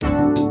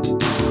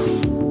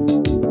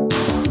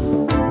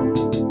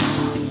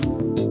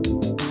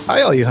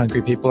Hi, all you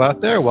hungry people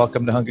out there.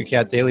 Welcome to Hungry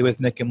Cat Daily with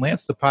Nick and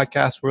Lance, the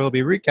podcast where we'll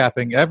be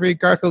recapping every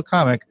Garfield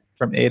comic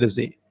from A to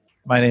Z.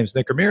 My name is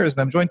Nick Ramirez,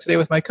 and I'm joined today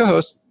with my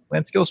co-host,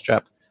 Lance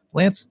Gilstrap.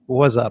 Lance,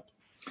 what's up?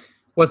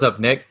 What's up,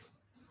 Nick?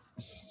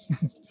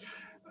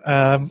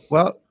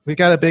 Well, we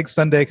got a big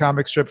Sunday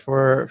comic strip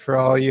for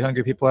all you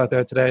hungry people out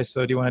there today,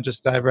 so do you want to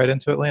just dive right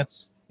into it,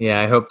 Lance?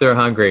 Yeah, I hope they're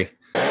hungry.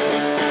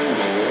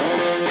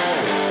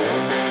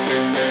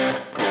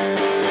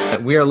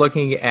 We are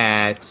looking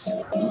at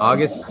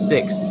August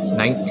 6th,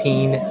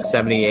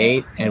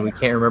 1978, and we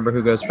can't remember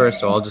who goes first,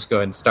 so I'll just go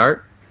ahead and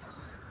start.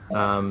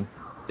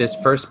 This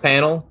first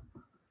panel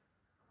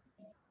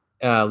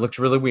looks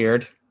really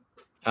weird.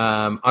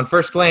 On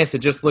first glance, it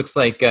just looks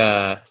like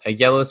a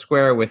yellow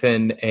square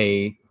within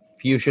a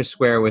fuchsia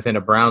square within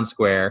a brown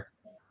square,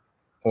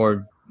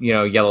 or,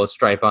 yellow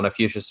stripe on a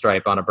fuchsia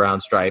stripe on a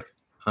brown stripe,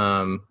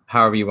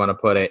 however you want to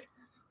put it.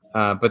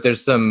 But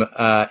there's some,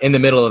 in the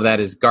middle of that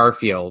is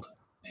Garfield,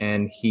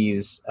 and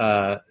he's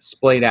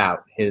splayed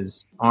out.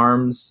 His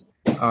arms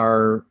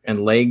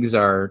and legs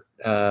are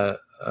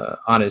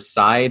on his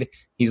side.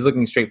 He's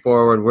looking straight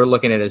forward. We're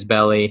looking at his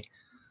belly.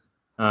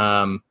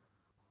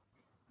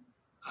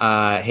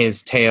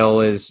 His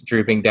tail is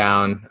drooping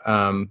down.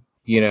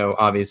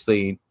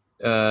 Obviously,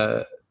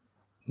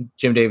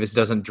 Jim Davis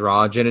doesn't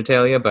draw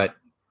genitalia, but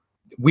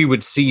we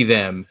would see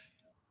them,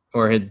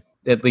 or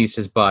at least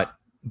his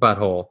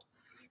butthole,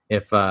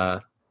 if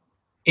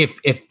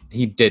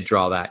he did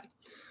draw that.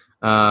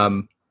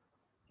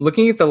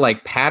 Looking at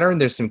the pattern,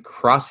 there's some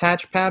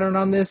crosshatch pattern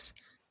on this.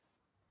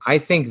 I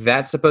think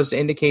that's supposed to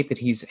indicate that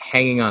he's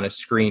hanging on a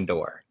screen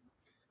door.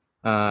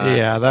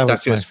 That stuck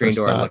was to my a screen first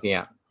door thought. and looking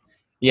out.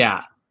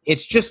 Yeah, it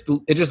just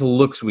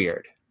looks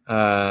weird.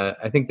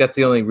 I think that's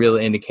the only real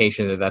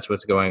indication that that's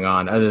what's going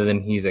on, other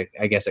than he's a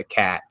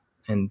cat.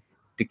 And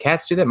do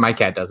cats do that? My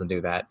cat doesn't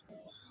do that.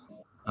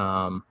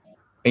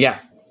 Yeah.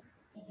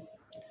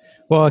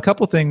 Well, a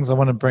couple things I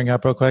want to bring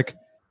up real quick.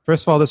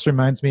 First of all, this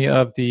reminds me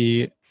of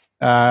the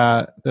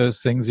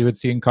those things you would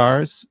see in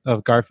cars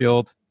of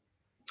Garfield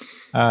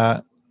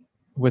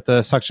with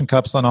the suction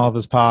cups on all of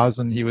his paws,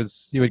 and he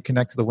would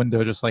connect to the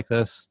window just like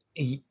this.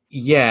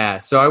 Yeah,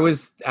 so I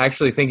was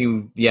actually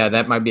thinking,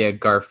 that might be a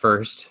Gar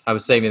First. I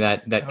was saving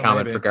that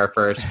comment maybe for Gar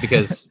First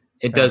because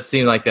it does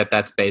seem like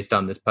that's based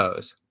on this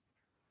pose.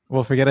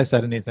 Well, forget I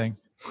said anything.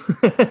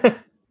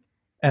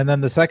 And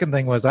then the second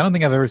thing was, I don't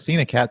think I've ever seen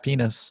a cat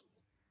penis.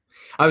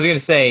 I was going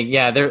to say,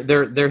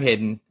 they're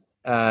hidden.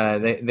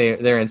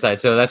 They're inside,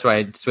 so that's why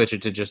I switched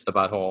it to just the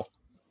butthole.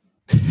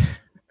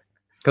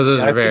 Because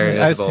those are very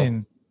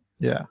visible.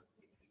 Yeah.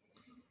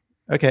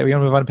 Okay, we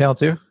want to move on to panel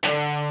 2?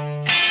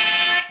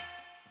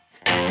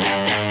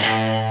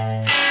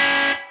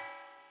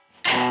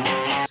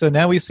 So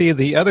now we see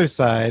the other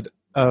side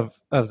of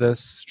this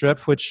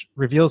strip, which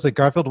reveals that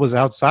Garfield was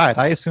outside.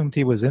 I assumed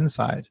he was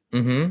inside.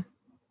 Mm-hmm.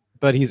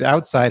 But he's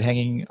outside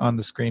hanging on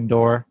the screen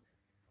door.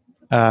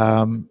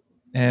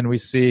 And we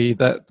see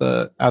that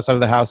the outside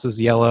of the house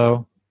is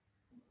yellow.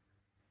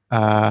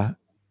 And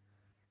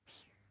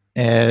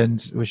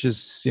which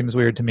seems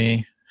weird to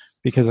me,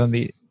 because in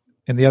the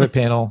other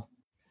panel,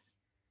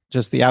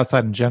 just the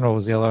outside in general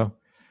was yellow.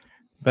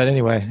 But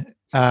anyway,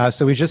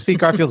 so we just see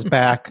Garfield's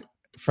back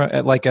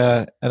at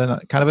a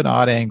kind of an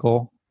odd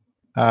angle,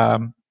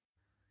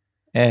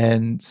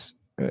 and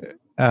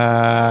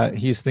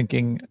he's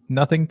thinking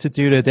nothing to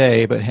do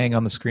today but hang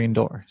on the screen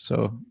door.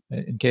 So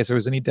in case there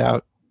was any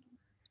doubt.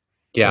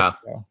 Yeah.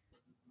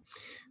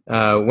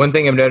 One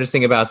thing I'm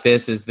noticing about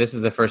this is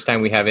the first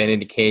time we have an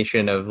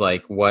indication of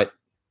what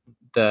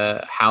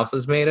the house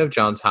is made of,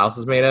 John's house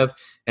is made of,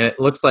 and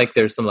it looks like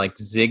there's some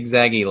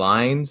zigzaggy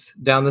lines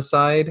down the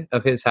side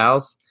of his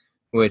house,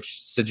 which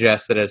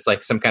suggests that it's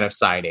some kind of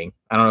siding.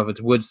 I don't know if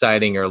it's wood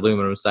siding or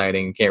aluminum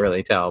siding, can't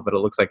really tell, but it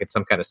looks like it's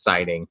some kind of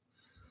siding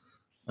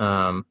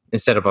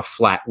instead of a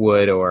flat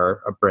wood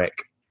or a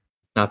brick.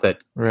 Not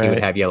that he would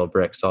have yellow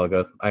bricks, so I'll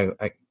go.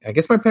 I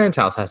guess my parents'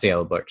 house has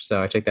yellow bricks,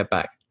 so I take that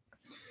back.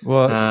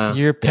 Well,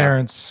 your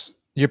parents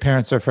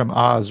are from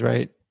Oz,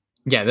 right?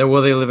 Yeah, they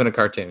live in a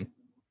cartoon.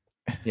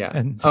 Yeah.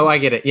 And I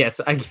get it. Yes,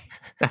 I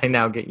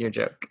now get your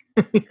joke.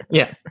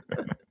 Yeah.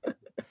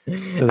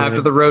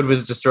 After the road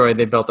was destroyed,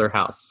 they built their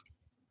house.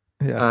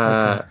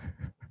 Yeah. Okay.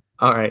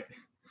 All right.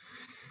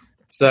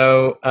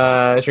 So,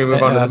 should we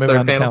move on to this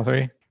third panel?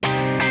 3.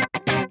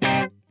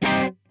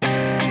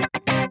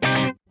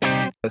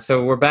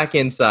 So we're back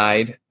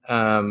inside.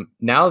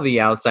 Now the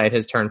outside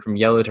has turned from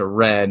yellow to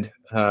red,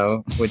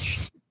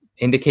 which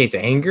indicates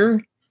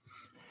anger.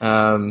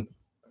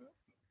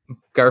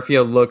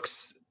 Garfield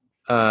looks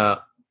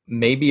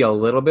maybe a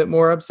little bit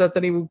more upset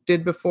than he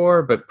did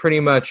before, but pretty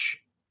much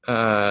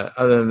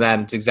other than that,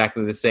 it's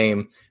exactly the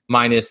same,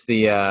 minus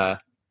the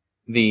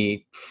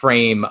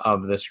frame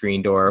of the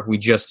screen door. We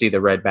just see the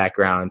red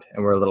background,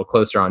 and we're a little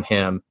closer on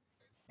him,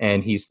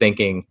 and he's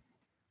thinking,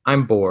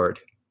 I'm bored.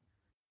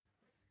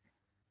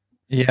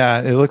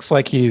 Yeah, it looks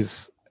like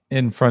he's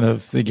in front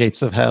of the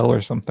gates of hell or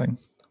something.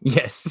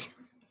 Yes.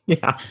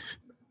 Yeah.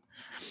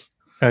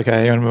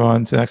 Okay, you want to move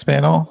on to the next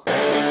panel?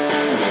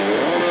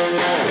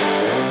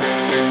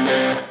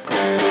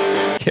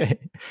 Okay.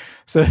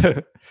 So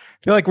I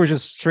feel like we're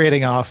just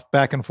trading off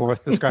back and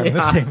forth describing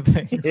the same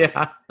things.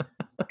 Yeah.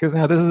 Because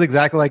now this is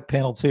exactly like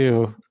panel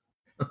 2.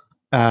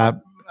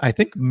 I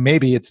think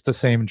maybe it's the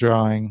same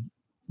drawing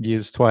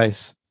used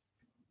twice.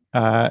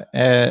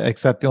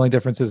 Except the only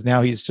difference is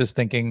now he's just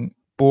thinking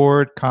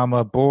board,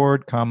 comma,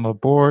 board, comma,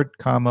 board,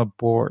 comma,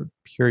 board,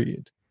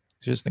 period.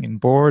 He's just thinking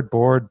board,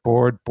 board,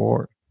 board,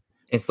 board.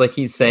 It's like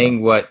he's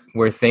saying what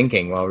we're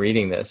thinking while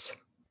reading this.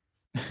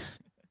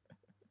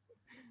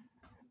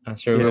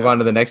 Should we move on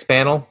to the next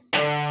panel?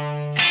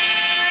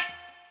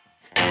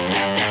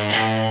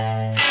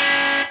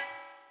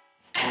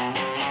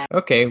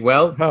 Okay,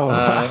 well.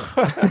 Wow.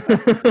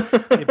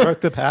 He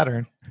broke the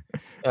pattern.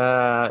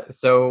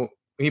 So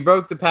he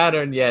broke the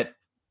pattern, yet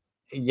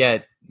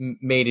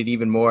made it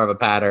even more of a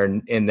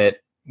pattern in that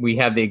we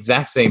have the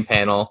exact same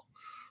panel.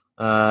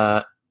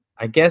 I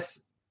guess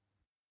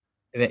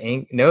the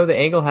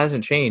angle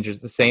hasn't changed.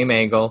 It's the same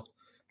angle,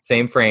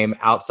 same frame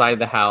outside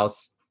the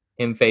house,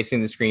 him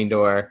facing the screen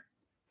door.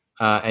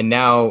 And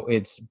now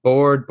it's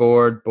board,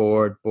 board,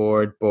 board,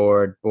 board,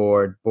 board,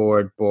 board,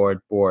 board,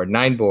 board, board.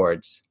 9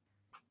 boards.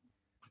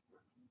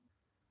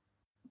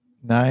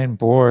 9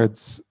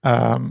 boards.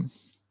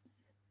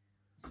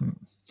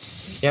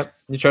 Yep.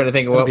 You're trying to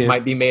think of what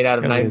might be made out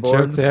of 9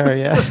 boards. There,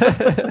 yeah.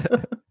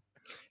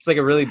 It's like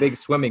a really big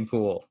swimming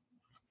pool.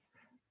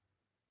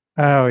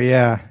 Oh,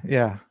 yeah.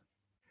 Yeah.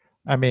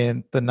 I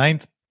mean, the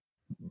 9th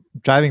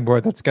driving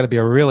board, that's got to be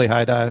a really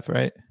high dive,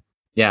 right?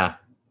 Yeah.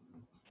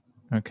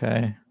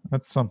 Okay.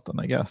 That's something,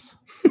 I guess.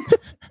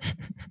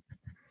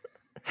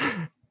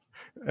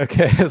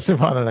 Okay. Let's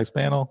move on to the next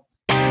panel.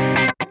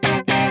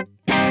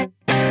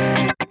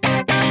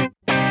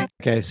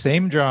 Okay,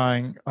 same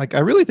drawing. Like, I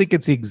really think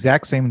it's the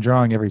exact same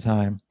drawing every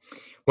time.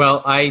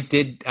 Well, I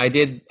did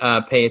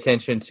pay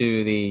attention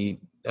to the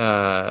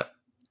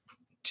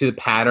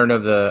pattern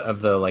of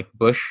the like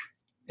bush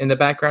in the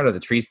background or the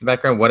trees in the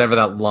background, whatever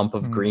that lump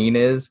of green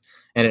is,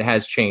 and it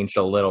has changed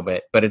a little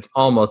bit, but it's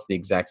almost the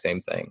exact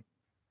same thing.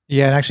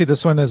 Yeah, and actually,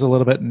 this one is a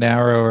little bit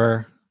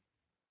narrower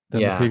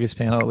than the previous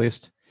panel, at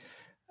least.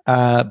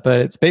 But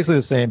it's basically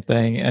the same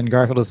thing. And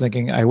Garfield is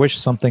thinking, "I wish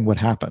something would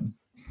happen."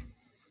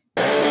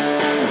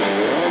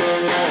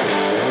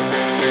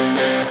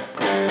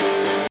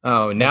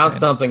 Oh, now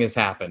something has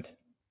happened.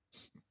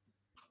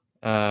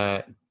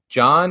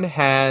 John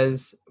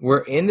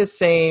we're in the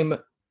same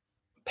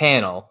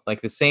panel,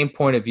 like the same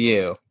point of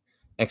view,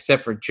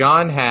 except for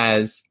John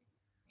has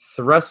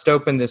thrust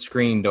open the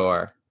screen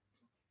door.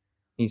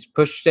 He's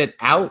pushed it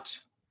out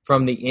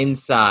from the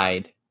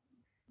inside.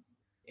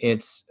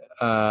 It's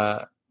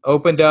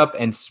opened up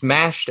and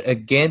smashed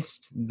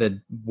against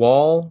the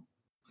wall,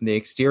 the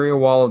exterior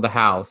wall of the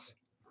house.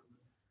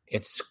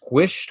 It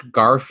squished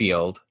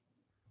Garfield.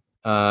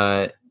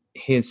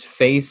 His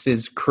face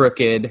is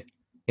crooked.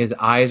 His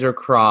eyes are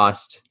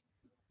crossed.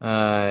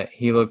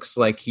 He looks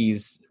like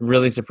he's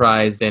really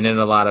surprised and in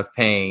a lot of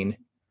pain.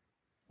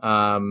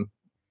 John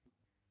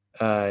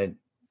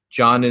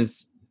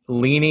is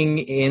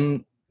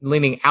leaning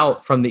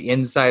out from the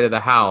inside of the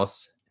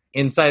house.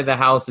 Inside the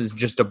house is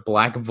just a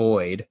black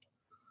void.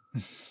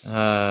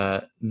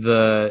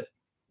 The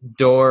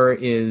door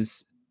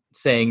is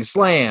saying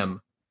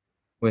slam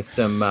with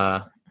some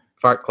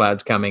fart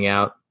clouds coming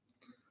out.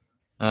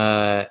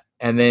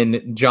 And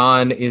then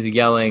John is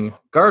yelling,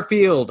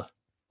 Garfield,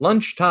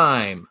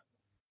 lunchtime.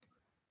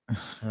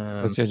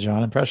 What's your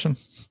John impression?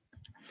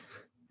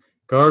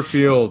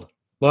 Garfield,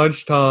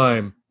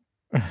 lunchtime.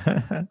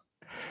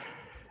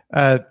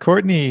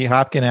 Courtney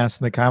Hopkin asked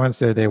in the comments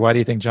the other day, why do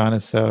you think John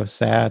is so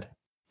sad?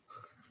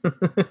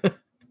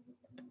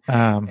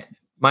 My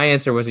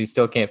answer was he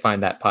still can't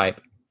find that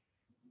pipe.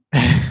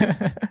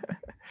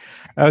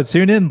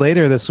 Tune in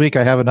later this week.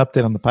 I have an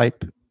update on the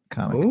pipe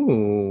comic.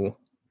 Ooh.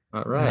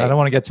 All right. I don't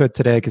want to get to it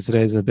today because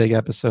today's a big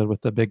episode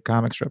with the big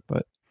comic strip,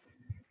 but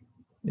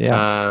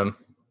yeah.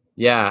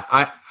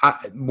 I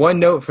one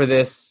note for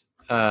this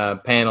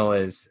panel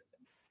is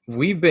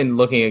we've been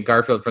looking at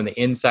Garfield from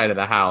the inside of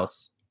the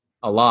house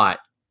a lot.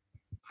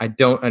 I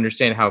don't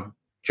understand how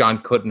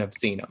John couldn't have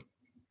seen him.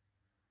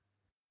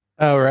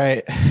 Oh,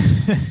 right.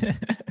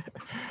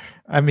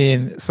 I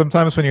mean,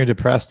 sometimes when you're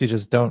depressed, you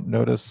just don't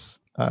notice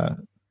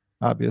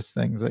obvious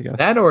things, I guess.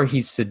 That or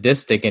he's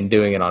sadistic and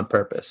doing it on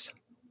purpose.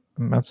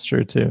 That's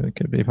true, too. It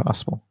could be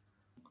possible.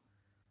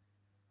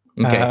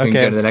 Okay, we can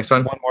go to the next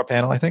one. One more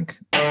panel, I think.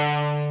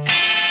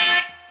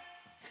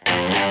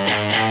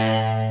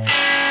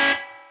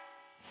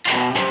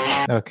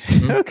 Okay.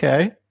 Mm-hmm.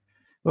 Okay.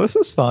 Well, this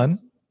is fun.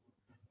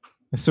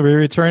 So we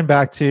return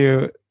back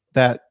to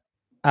that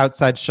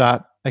outside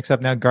shot,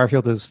 except now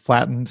Garfield is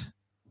flattened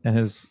and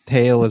his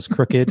tail is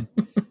crooked.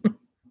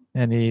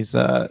 And he's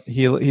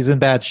in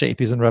bad shape.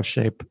 He's in rough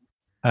shape.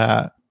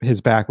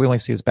 His back, we only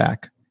see his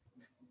back.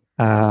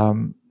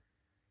 And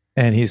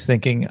he's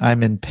thinking,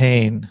 I'm in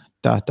pain, ...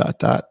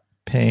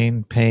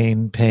 pain,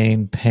 pain,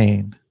 pain,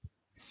 pain.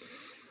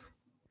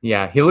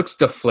 Yeah, he looks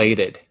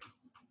deflated.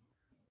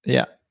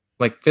 Yeah.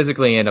 Like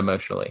physically and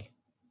emotionally.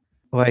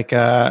 Like,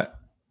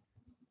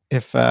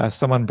 if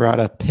someone brought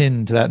a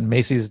pin to that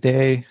Macy's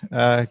Day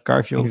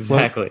Garfield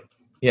Exactly.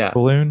 Yeah.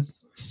 balloon.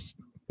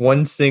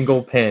 One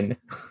single pin.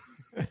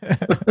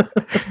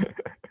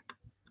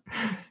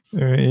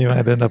 You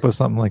might end up with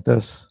something like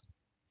this.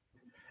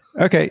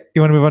 Okay,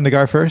 you want to move on to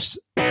Gar first?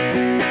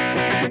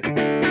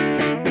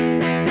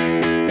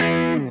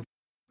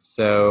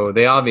 So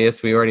the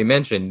obvious we already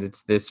mentioned.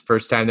 It's this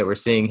first time that we're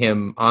seeing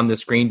him on the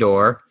screen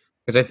door,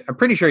 because I'm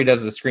pretty sure he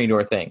does the screen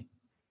door thing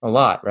a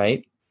lot,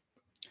 right?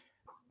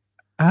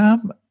 I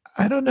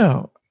don't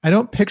know. I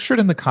don't picture it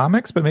in the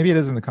comics, but maybe it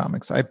is in the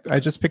comics. I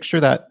just picture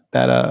that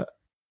I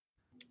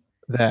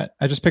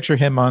just picture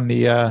him on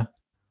the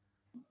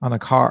on a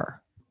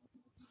car.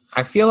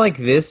 I feel like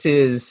this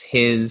is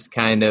his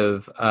kind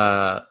of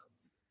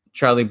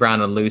Charlie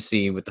Brown and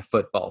Lucy with the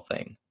football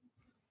thing.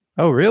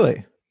 Oh,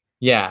 really?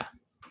 Yeah.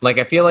 Like,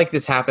 I feel like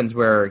this happens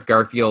where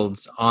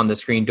Garfield's on the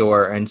screen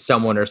door and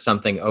someone or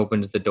something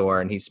opens the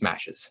door and he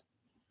smashes.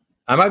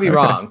 I might be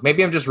wrong.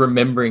 Maybe I'm just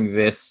remembering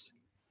this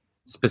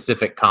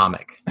specific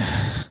comic.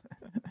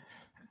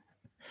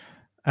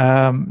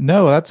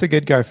 No, that's a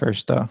good Gar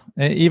first, though.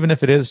 Even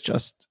if it is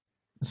just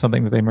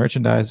something that they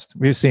merchandised.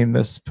 We've seen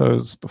this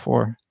pose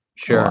before.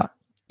 Sure.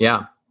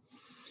 Yeah.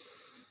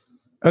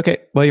 Okay.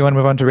 Well, you want to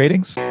move on to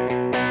ratings?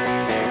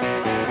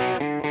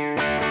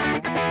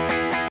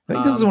 I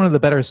think this is one of the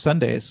better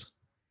Sundays.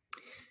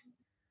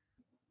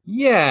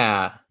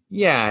 Yeah.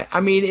 Yeah.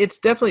 I mean, it's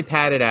definitely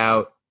padded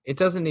out. It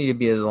doesn't need to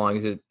be as long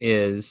as it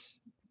is.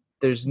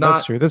 There's not.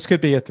 That's true. This could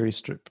be a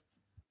 3-strip.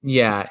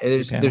 Yeah.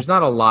 There's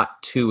not a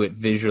lot to it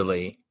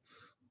visually.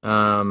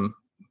 But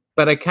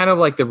I kind of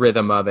like the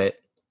rhythm of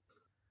it.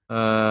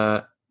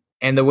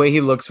 And the way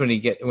he looks when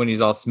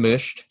he's all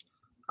smushed,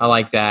 I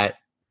like that.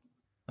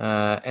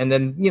 And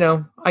then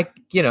I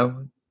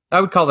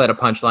would call that a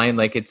punchline.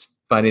 Like, it's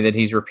funny that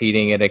he's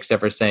repeating it, except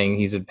for saying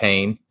he's in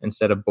pain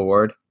instead of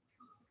bored.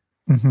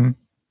 Mm-hmm.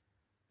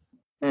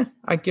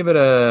 I give it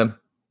a,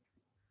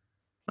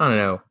 I don't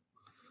know,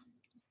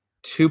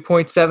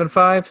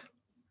 2.75.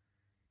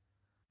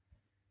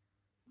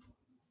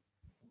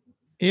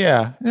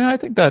 Yeah, I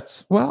think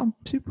that's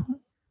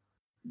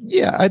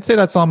yeah, I'd say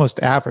that's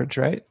almost average,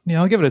 right?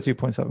 Yeah, I'll give it a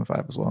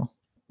 2.75 as well.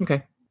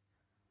 Okay.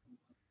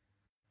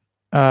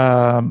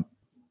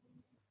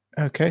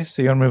 Okay,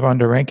 so you want to move on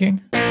to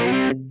ranking?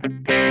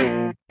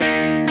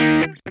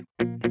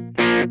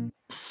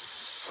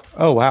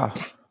 Oh, wow.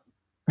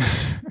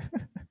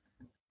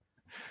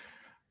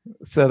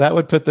 So that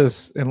would put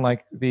this in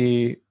like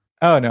the...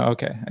 Oh, no,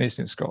 okay. I just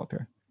need to scroll up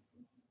here.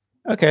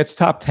 Okay, it's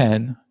top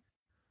 10.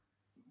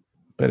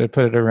 But it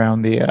put it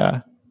around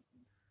the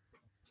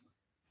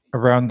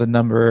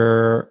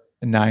number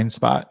 9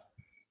 spot,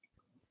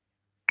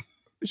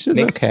 which is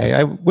Nick, okay.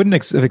 I wouldn't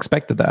have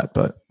expected that,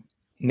 but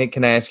Nick,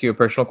 can I ask you a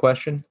personal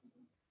question?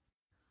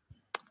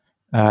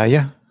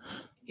 Yeah.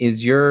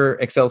 Is your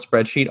Excel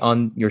spreadsheet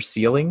on your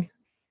ceiling?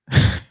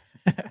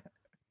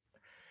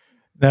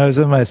 No, it's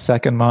in my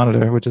second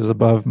monitor, which is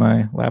above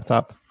my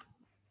laptop.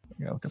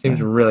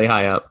 Seems really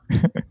high up.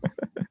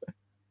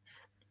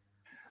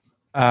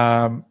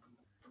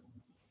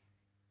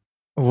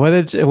 What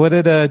did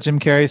Jim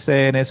Carrey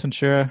say in Ace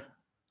Ventura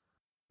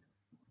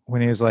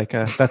when he was like,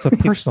 "That's a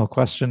personal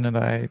question, and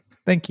I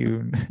thank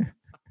you."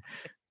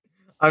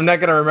 I'm not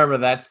gonna remember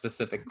that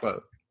specific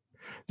quote.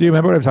 Do you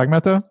remember what I'm talking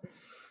about, though?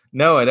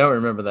 No, I don't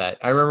remember that.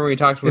 I remember we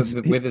talked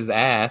with his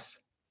ass.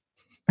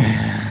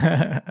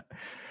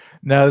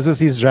 No, this is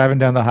he's driving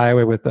down the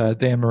highway with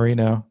Dan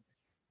Marino,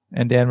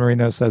 and Dan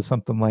Marino says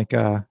something like,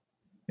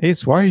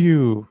 "Ace, why are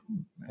you?"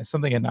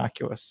 Something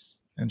innocuous,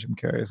 and Jim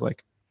Carrey is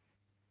like,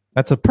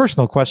 "That's a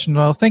personal question,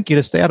 and I'll thank you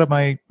to stay out of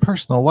my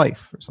personal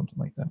life," or something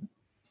like that.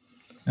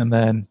 And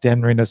then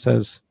Dan Marino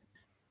says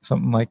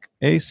something like,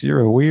 "Ace, you're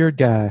a weird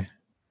guy."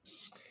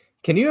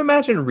 Can you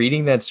imagine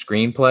reading that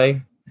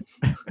screenplay?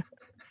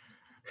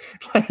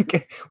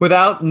 Like,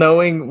 without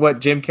knowing what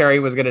Jim Carrey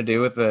was going to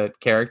do with the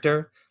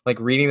character, like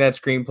reading that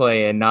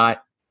screenplay and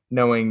not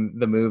knowing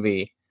the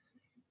movie,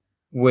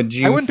 would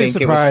you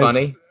think it was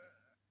funny?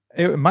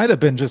 It might have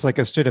been just like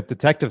a straight up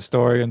detective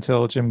story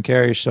until Jim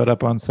Carrey showed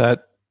up on set,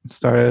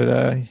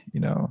 started,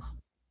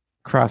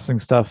 crossing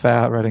stuff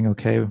out, writing,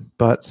 "Okay,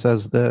 but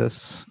says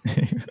this."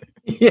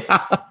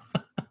 Yeah.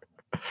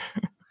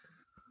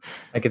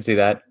 I can see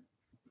that.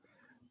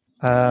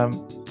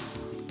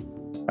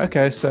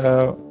 Okay,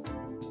 so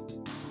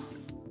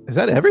is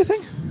that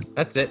everything?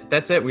 That's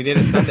it. We did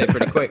a Sunday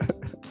pretty quick.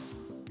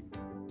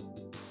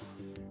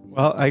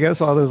 Well, I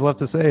guess all there's left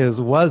to say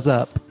is "was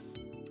up."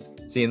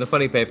 See you in the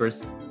funny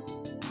papers.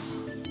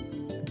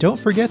 Don't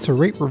forget to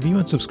rate, review,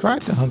 and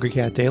subscribe to Hungry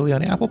Cat Daily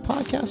on Apple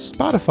Podcasts,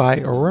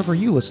 Spotify, or wherever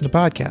you listen to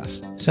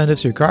podcasts. Send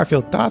us your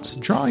Garfield thoughts,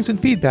 drawings, and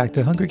feedback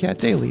to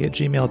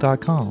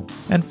hungrycatdaily@gmail.com.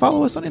 And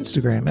follow us on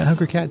Instagram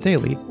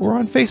 @hungrycatdaily or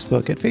on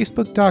Facebook at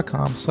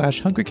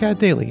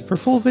facebook.com/hungrycatdaily for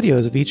full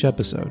videos of each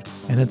episode.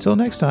 And until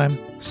next time,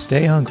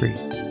 stay hungry.